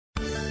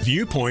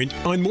Viewpoint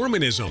on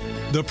Mormonism,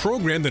 the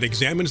program that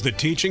examines the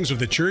teachings of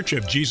the Church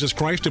of Jesus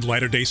Christ of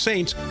Latter-day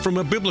Saints from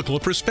a biblical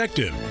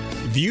perspective.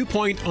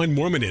 Viewpoint on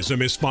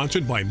Mormonism is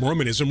sponsored by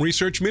Mormonism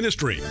Research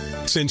Ministry.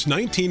 Since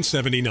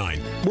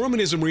 1979,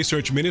 Mormonism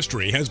Research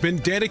Ministry has been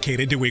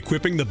dedicated to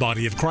equipping the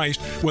body of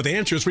Christ with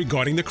answers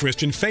regarding the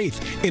Christian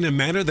faith in a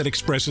manner that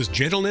expresses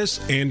gentleness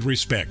and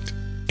respect.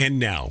 And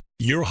now,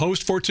 your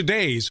host for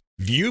today's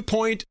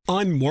Viewpoint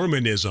on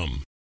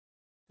Mormonism.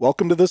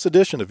 Welcome to this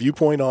edition of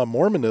Viewpoint on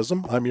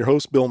Mormonism. I'm your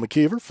host, Bill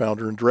McKeever,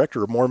 founder and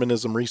director of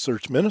Mormonism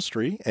Research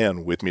Ministry,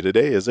 and with me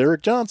today is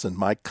Eric Johnson,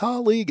 my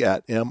colleague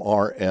at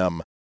MRM.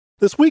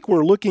 This week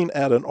we're looking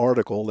at an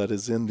article that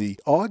is in the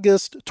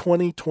August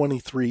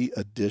 2023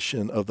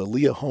 edition of the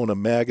Liahona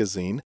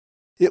magazine.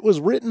 It was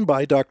written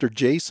by Dr.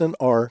 Jason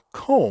R.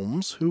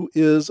 Combs, who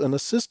is an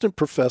assistant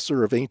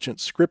professor of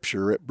ancient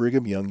scripture at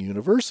Brigham Young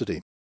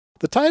University.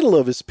 The title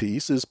of his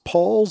piece is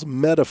Paul's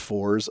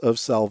Metaphors of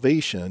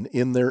Salvation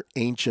in Their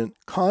Ancient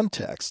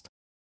Context.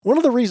 One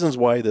of the reasons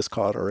why this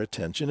caught our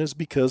attention is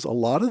because a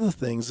lot of the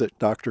things that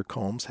Dr.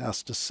 Combs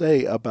has to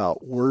say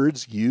about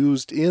words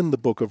used in the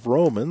book of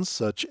Romans,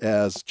 such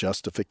as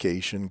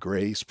justification,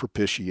 grace,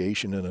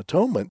 propitiation, and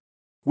atonement,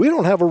 we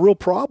don't have a real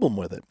problem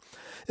with it.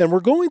 And we're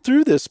going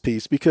through this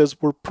piece because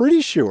we're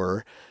pretty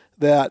sure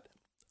that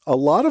a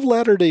lot of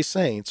Latter-day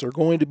Saints are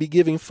going to be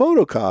giving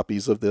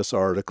photocopies of this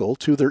article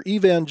to their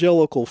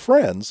evangelical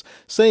friends,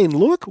 saying,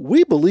 look,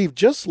 we believe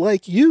just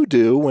like you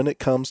do when it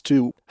comes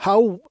to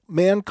how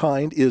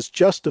mankind is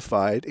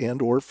justified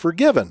and or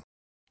forgiven.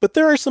 But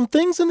there are some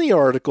things in the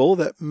article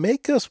that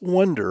make us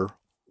wonder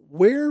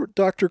where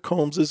Dr.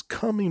 Combs is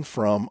coming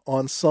from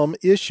on some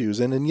issues.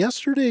 And in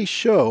yesterday's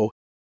show,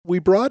 we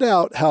brought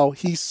out how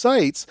he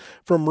cites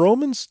from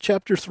Romans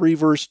chapter 3,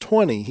 verse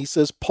 20. He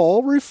says,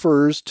 Paul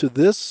refers to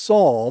this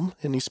psalm,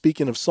 and he's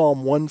speaking of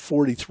Psalm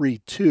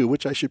 143:2,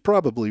 which I should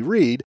probably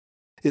read.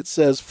 It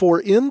says, For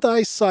in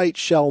thy sight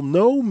shall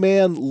no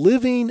man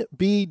living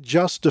be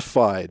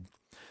justified.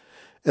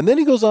 And then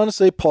he goes on to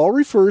say, Paul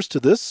refers to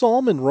this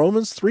psalm in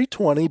Romans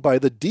 3:20 by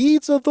the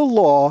deeds of the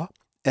law,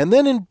 and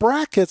then in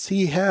brackets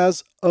he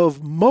has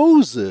of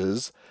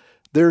Moses,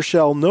 there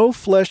shall no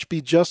flesh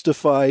be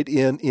justified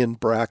in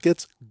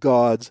brackets,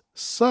 God's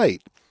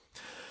sight.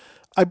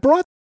 I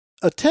brought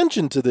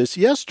attention to this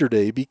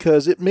yesterday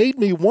because it made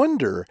me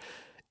wonder,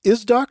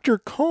 is Dr.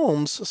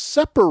 Combs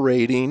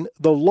separating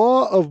the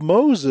law of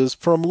Moses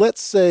from,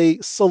 let's say,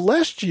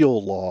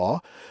 celestial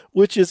law,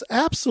 which is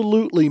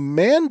absolutely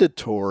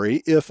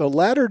mandatory if a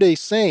Latter-day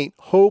Saint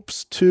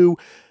hopes to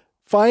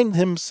find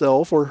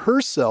himself or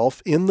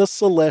herself in the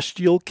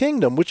celestial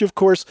kingdom, which of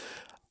course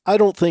I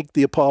don't think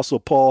the Apostle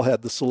Paul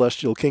had the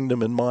celestial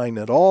kingdom in mind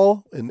at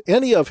all in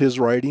any of his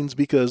writings,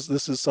 because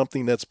this is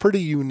something that's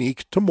pretty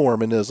unique to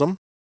Mormonism.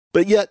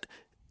 But yet,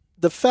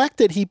 the fact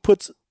that he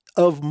puts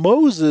of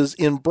Moses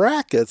in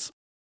brackets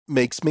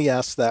makes me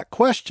ask that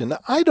question. Now,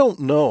 I don't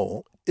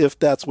know if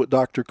that's what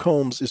Dr.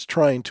 Combs is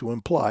trying to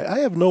imply. I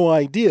have no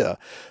idea.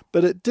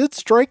 But it did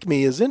strike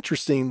me as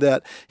interesting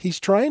that he's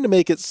trying to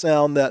make it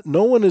sound that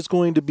no one is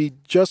going to be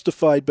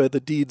justified by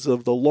the deeds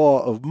of the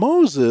law of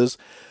Moses.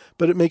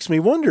 But it makes me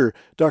wonder,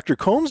 Dr.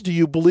 Combs, do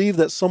you believe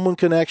that someone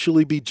can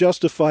actually be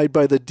justified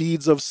by the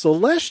deeds of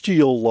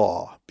celestial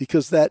law?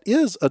 Because that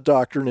is a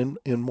doctrine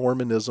in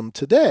Mormonism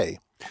today.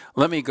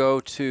 Let me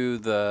go to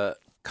the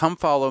Come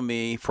Follow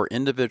Me for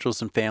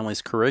Individuals and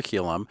Families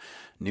curriculum,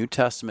 New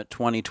Testament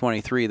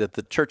 2023, that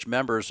the church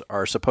members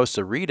are supposed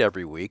to read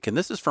every week. And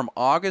this is from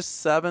August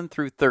 7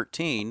 through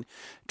 13,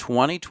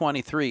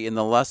 2023, in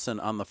the lesson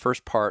on the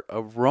first part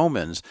of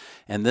Romans.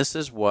 And this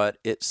is what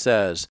it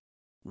says.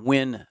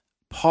 When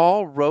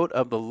Paul wrote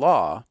of the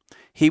law,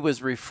 he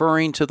was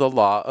referring to the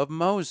law of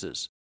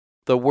Moses.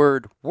 The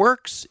word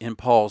works in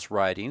Paul's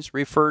writings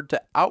referred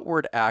to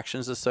outward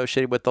actions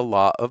associated with the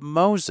law of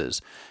Moses.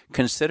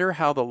 Consider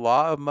how the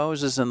law of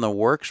Moses and the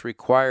works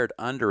required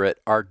under it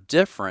are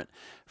different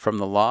from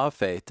the law of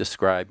faith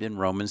described in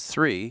Romans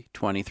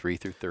 3:23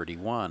 through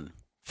 31.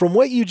 From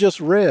what you just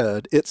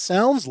read, it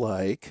sounds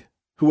like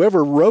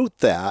whoever wrote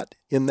that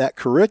in that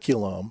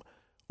curriculum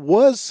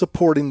was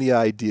supporting the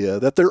idea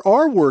that there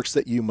are works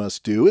that you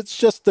must do. It's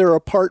just they're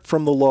apart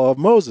from the law of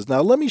Moses. Now,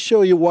 let me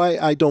show you why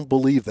I don't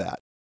believe that.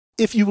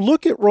 If you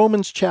look at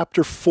Romans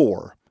chapter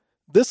 4,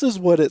 this is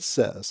what it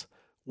says.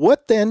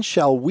 What then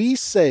shall we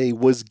say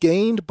was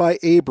gained by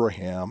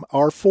Abraham,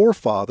 our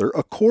forefather,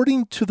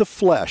 according to the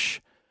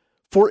flesh?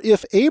 For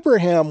if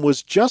Abraham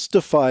was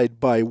justified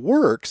by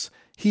works,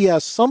 he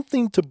has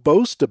something to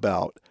boast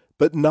about,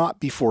 but not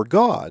before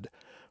God.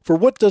 For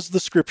what does the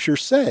scripture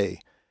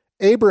say?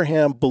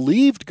 Abraham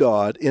believed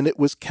God, and it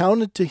was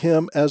counted to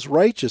him as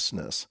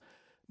righteousness.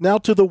 Now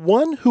to the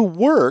one who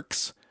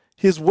works,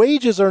 his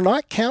wages are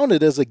not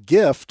counted as a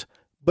gift,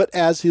 but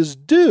as his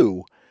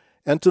due.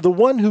 And to the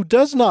one who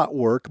does not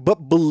work,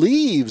 but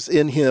believes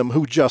in him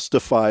who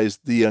justifies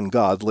the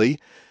ungodly,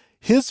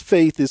 his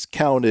faith is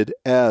counted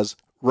as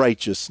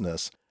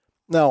righteousness.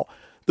 Now,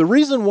 the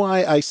reason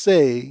why I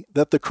say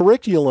that the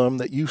curriculum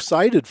that you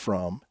cited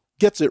from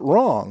gets it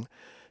wrong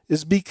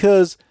is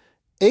because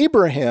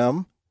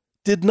Abraham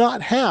did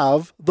not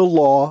have the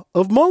law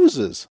of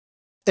Moses.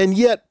 And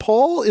yet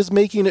Paul is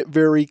making it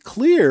very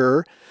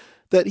clear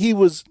that he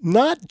was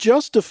not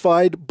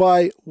justified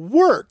by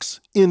works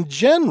in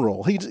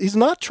general. He's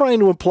not trying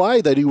to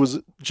imply that he was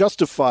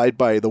justified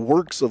by the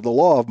works of the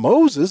law of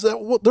Moses.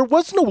 There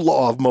was no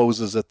law of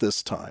Moses at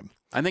this time.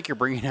 I think you're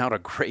bringing out a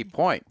great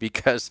point,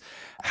 because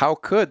how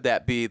could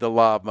that be the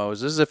law of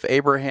Moses if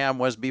Abraham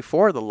was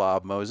before the law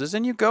of Moses?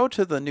 And you go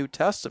to the New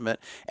Testament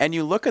and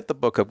you look at the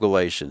book of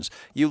Galatians,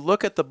 you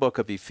look at the book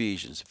of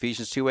Ephesians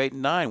 2, 8,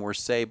 and 9, we're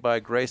saved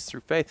by grace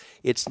through faith.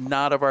 It's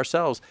not of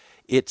ourselves.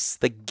 It's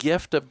the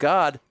gift of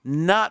God,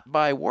 not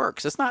by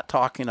works. It's not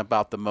talking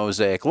about the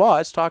Mosaic law.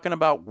 It's talking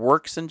about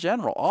works in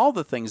general, all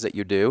the things that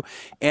you do.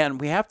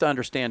 And we have to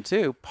understand,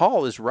 too,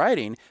 Paul is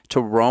writing to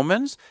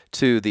Romans,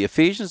 to the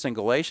Ephesians and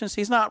Galatians.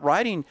 He's not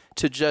writing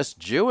to just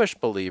Jewish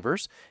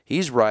believers.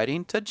 He's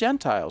writing to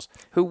Gentiles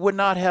who would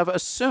not have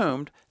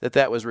assumed that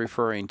that was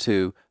referring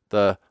to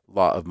the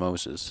law of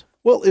Moses.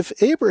 Well, if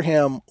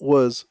Abraham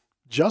was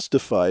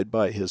justified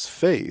by his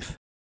faith,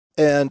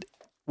 and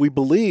we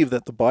believe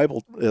that the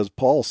Bible, as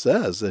Paul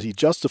says, that he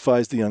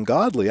justifies the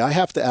ungodly, I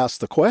have to ask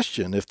the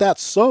question, if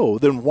that's so,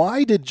 then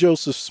why did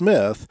Joseph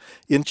Smith,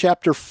 in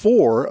chapter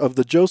 4 of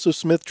the Joseph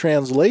Smith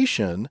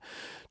translation,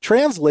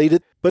 translate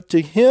it, "But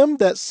to him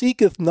that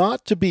seeketh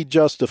not to be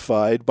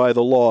justified by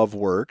the law of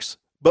works,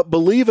 but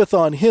believeth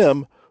on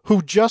him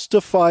who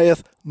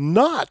justifieth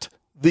not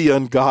the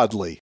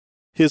ungodly,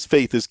 his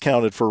faith is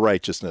counted for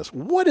righteousness"?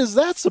 What is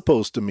that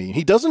supposed to mean?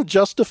 He doesn't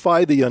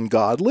justify the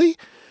ungodly?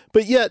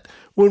 But yet,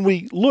 when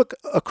we look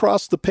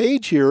across the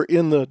page here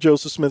in the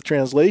Joseph Smith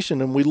translation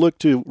and we look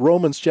to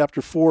Romans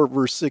chapter 4,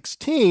 verse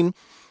 16,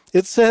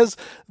 it says,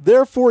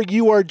 "Therefore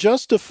you are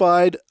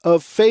justified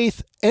of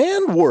faith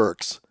and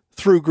works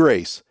through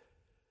grace."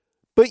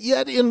 But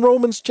yet in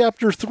Romans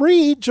chapter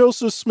 3,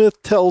 Joseph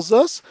Smith tells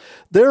us,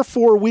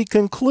 "Therefore we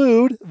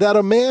conclude that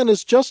a man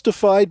is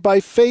justified by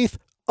faith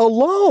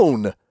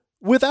alone,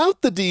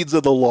 without the deeds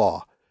of the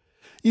law."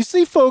 You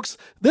see, folks,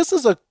 this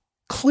is a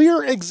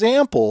clear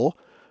example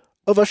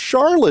of a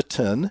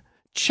charlatan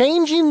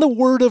changing the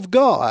word of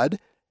God,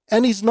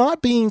 and he's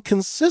not being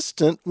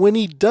consistent when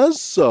he does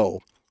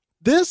so.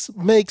 This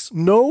makes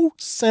no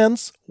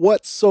sense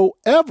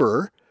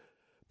whatsoever,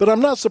 but I'm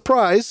not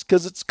surprised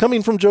because it's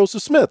coming from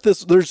Joseph Smith.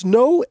 There's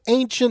no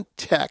ancient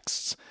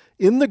texts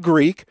in the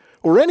Greek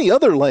or any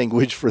other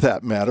language for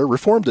that matter,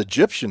 Reformed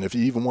Egyptian if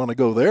you even want to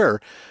go there,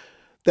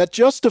 that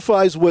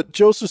justifies what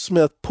Joseph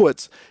Smith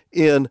puts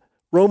in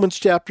Romans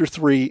chapter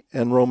 3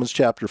 and Romans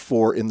chapter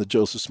 4 in the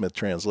Joseph Smith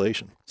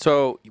translation.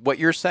 So what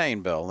you're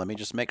saying, Bill, let me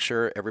just make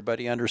sure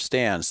everybody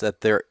understands that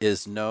there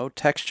is no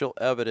textual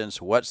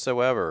evidence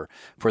whatsoever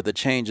for the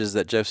changes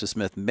that Joseph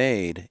Smith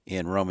made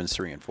in Romans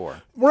 3 and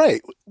 4.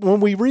 Right. When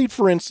we read,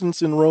 for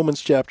instance, in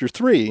Romans chapter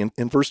 3,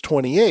 in verse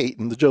 28,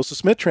 in the Joseph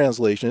Smith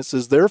translation, it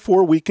says,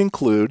 "Therefore we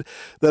conclude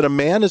that a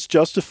man is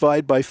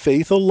justified by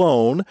faith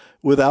alone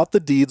without the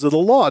deeds of the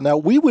law." Now,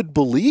 we would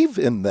believe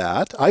in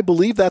that. I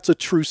believe that's a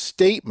true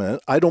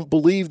statement. I don't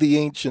believe the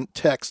ancient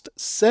text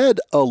said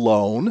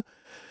alone,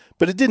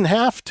 but it didn't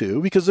have to,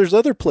 because there's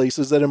other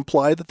places that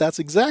imply that that's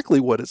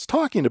exactly what it's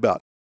talking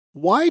about.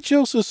 Why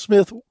Joseph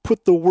Smith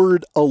put the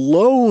word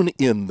alone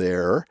in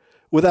there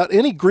without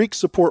any Greek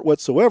support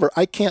whatsoever,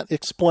 I can't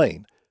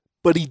explain,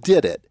 but he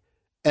did it,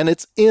 and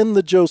it's in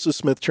the Joseph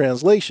Smith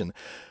translation.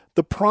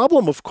 The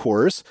problem, of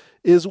course,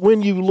 is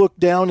when you look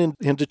down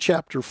into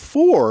chapter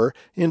 4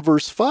 in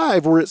verse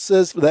 5, where it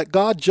says that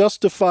God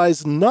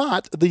justifies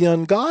not the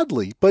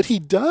ungodly, but he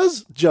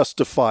does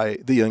justify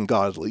the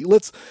ungodly.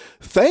 Let's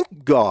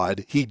thank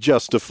God he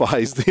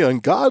justifies the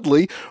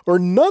ungodly, or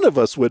none of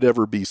us would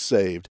ever be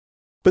saved.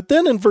 But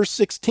then in verse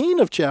 16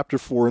 of chapter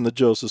 4 in the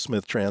Joseph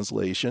Smith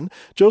translation,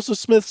 Joseph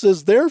Smith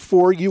says,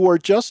 "Therefore you are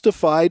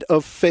justified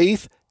of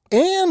faith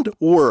and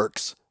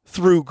works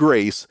through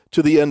grace,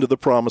 to the end of the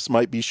promise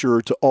might be sure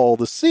to all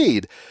the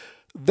seed."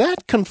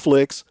 That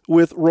conflicts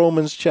with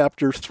Romans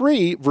chapter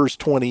 3, verse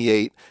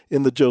 28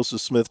 in the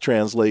Joseph Smith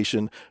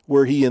translation,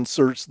 where he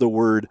inserts the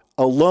word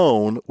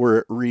alone, where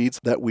it reads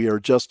that we are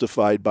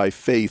justified by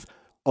faith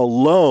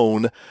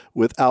alone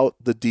without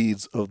the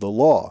deeds of the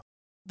law.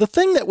 The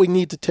thing that we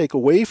need to take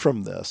away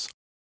from this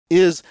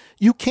is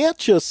you can't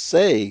just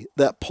say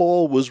that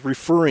Paul was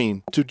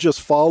referring to just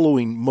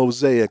following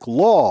Mosaic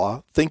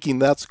law, thinking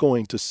that's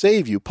going to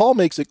save you. Paul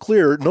makes it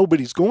clear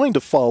nobody's going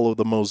to follow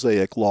the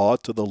Mosaic law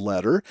to the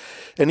letter.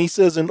 And he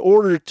says in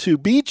order to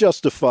be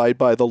justified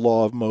by the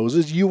law of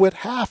Moses, you would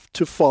have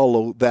to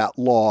follow that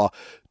law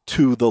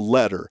to the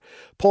letter.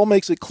 Paul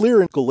makes it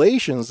clear in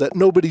Galatians that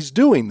nobody's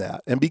doing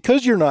that. And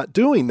because you're not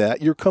doing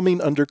that, you're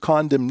coming under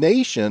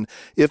condemnation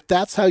if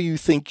that's how you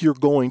think you're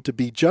going to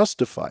be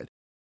justified.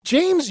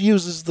 James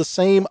uses the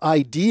same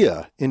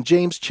idea in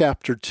James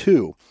chapter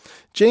 2.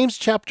 James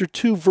chapter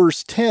 2,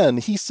 verse 10,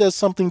 he says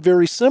something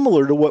very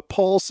similar to what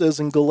Paul says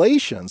in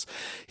Galatians.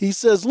 He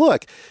says,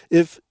 look,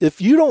 if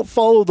you don't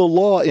follow the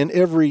law in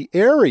every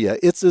area,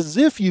 it's as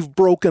if you've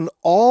broken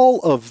all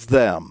of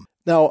them.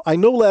 Now, I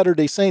know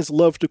Latter-day Saints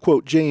love to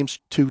quote James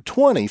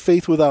 2:20,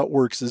 faith without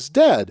works is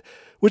dead,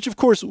 which of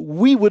course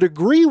we would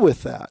agree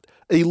with that.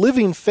 A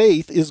living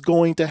faith is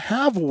going to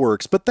have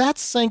works, but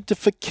that's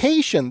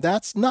sanctification.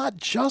 That's not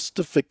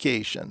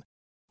justification.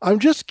 I'm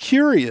just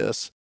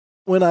curious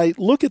when I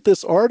look at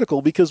this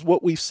article, because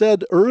what we've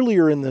said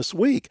earlier in this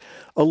week,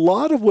 a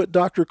lot of what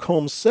Dr.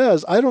 Combs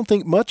says, I don't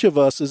think much of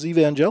us as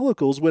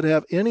evangelicals would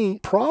have any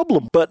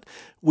problem. But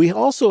we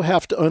also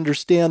have to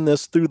understand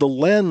this through the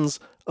lens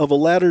of a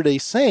Latter-day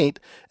Saint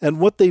and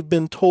what they've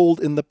been told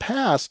in the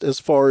past as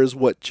far as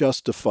what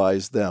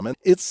justifies them. And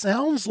it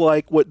sounds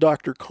like what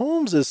Dr.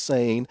 Combs is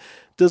saying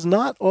does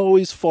not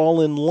always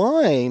fall in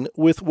line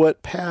with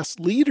what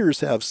past leaders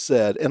have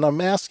said. And I'm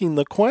asking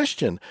the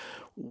question,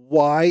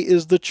 why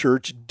is the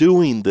church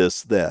doing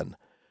this then?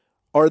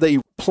 Are they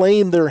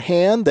playing their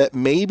hand that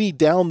maybe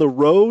down the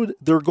road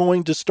they're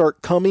going to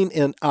start coming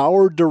in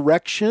our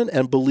direction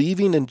and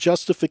believing in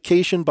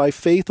justification by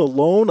faith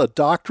alone, a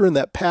doctrine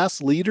that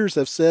past leaders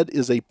have said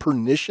is a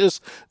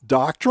pernicious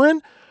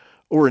doctrine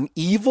or an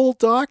evil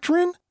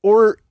doctrine?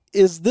 Or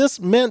is this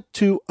meant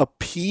to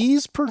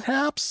appease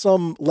perhaps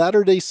some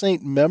Latter-day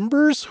Saint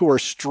members who are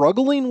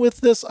struggling with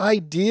this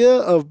idea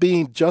of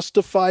being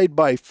justified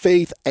by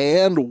faith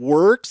and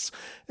works,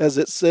 as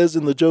it says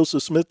in the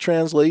Joseph Smith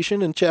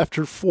translation in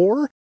chapter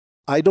 4?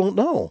 I don't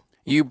know.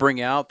 You bring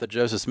out the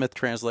Joseph Smith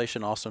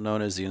translation, also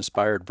known as the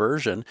Inspired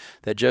Version,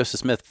 that Joseph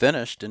Smith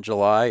finished in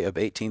July of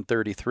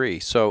 1833.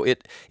 So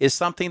it is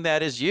something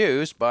that is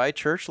used by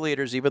church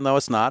leaders, even though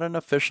it's not an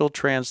official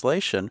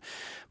translation.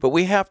 But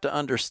we have to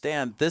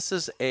understand this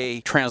is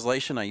a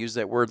translation, I use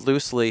that word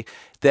loosely,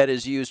 that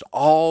is used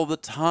all the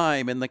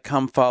time in the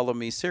Come Follow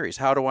Me series.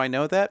 How do I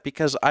know that?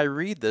 Because I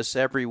read this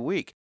every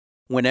week.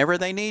 Whenever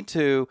they need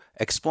to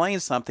explain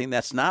something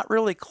that's not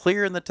really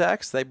clear in the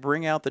text, they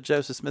bring out the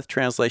Joseph Smith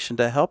translation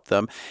to help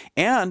them.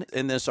 And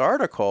in this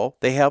article,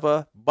 they have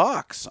a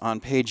box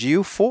on page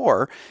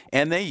U4,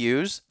 and they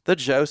use the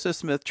Joseph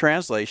Smith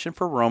translation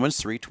for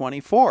Romans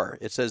 3:24.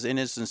 It says, in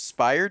his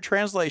inspired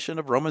translation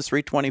of Romans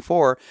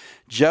 3:24,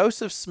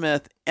 Joseph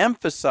Smith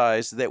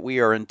emphasized that we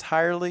are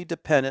entirely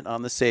dependent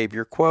on the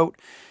Savior, quote,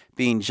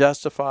 being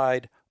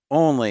justified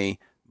only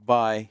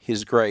by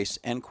his grace,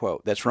 end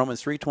quote. That's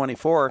Romans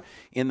 3:24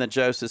 in the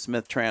Joseph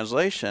Smith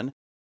translation.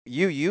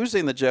 You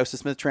using the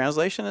Joseph Smith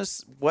translation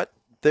is what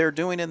they're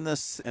doing in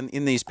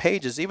these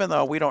pages, even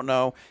though we don't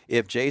know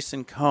if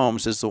Jason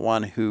Combs is the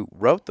one who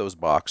wrote those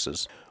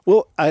boxes.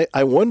 Well,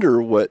 I wonder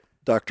what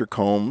Dr.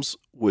 Combs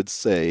would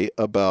say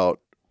about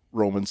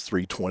Romans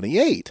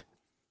 3:28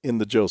 in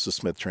the Joseph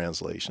Smith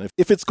translation.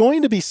 If it's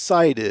going to be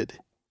cited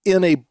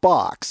in a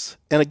box,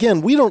 and again,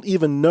 we don't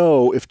even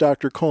know if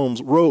Dr.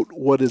 Combs wrote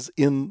what is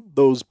in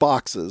those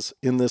boxes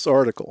in this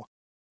article.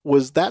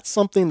 Was that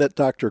something that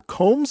Dr.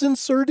 Combs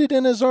inserted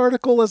in his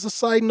article as a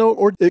side note?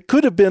 Or it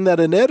could have been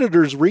that an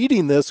editor's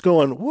reading this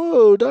going,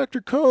 whoa,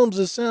 Dr. Combs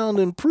is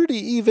sounding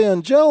pretty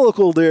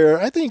evangelical there.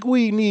 I think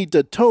we need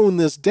to tone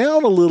this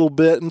down a little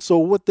bit. And so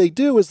what they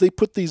do is they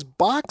put these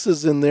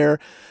boxes in there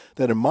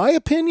that, in my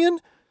opinion,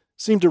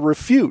 seem to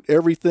refute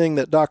everything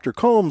that Dr.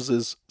 Combs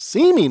is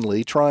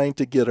seemingly trying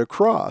to get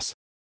across.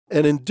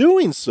 And in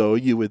doing so,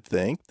 you would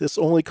think this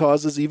only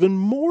causes even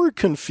more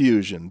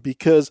confusion,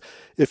 because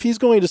if he's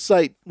going to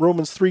cite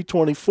Romans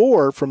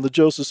 3:24 from the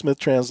Joseph Smith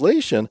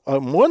translation,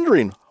 I'm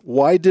wondering,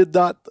 why did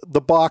not the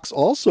box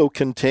also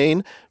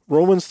contain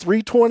Romans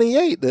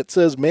 3:28 that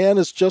says man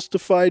is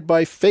justified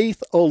by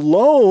faith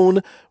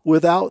alone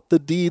without the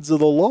deeds of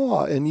the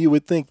law? And you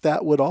would think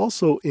that would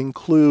also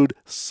include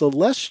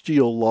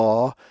celestial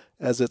law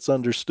as it's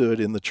understood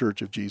in the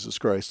Church of Jesus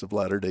Christ of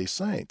Latter-day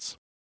Saints.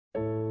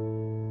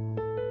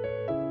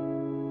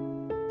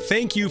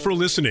 Thank you for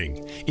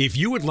listening. If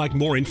you would like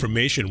more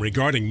information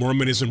regarding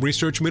Mormonism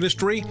Research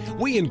Ministry,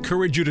 we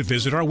encourage you to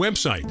visit our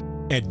website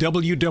at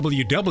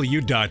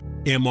www.mrm.org,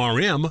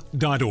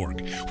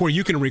 where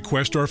you can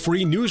request our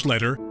free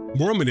newsletter,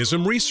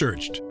 Mormonism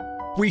Researched.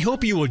 We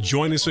hope you will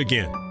join us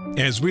again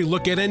as we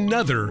look at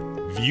another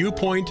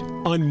viewpoint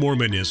on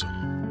Mormonism.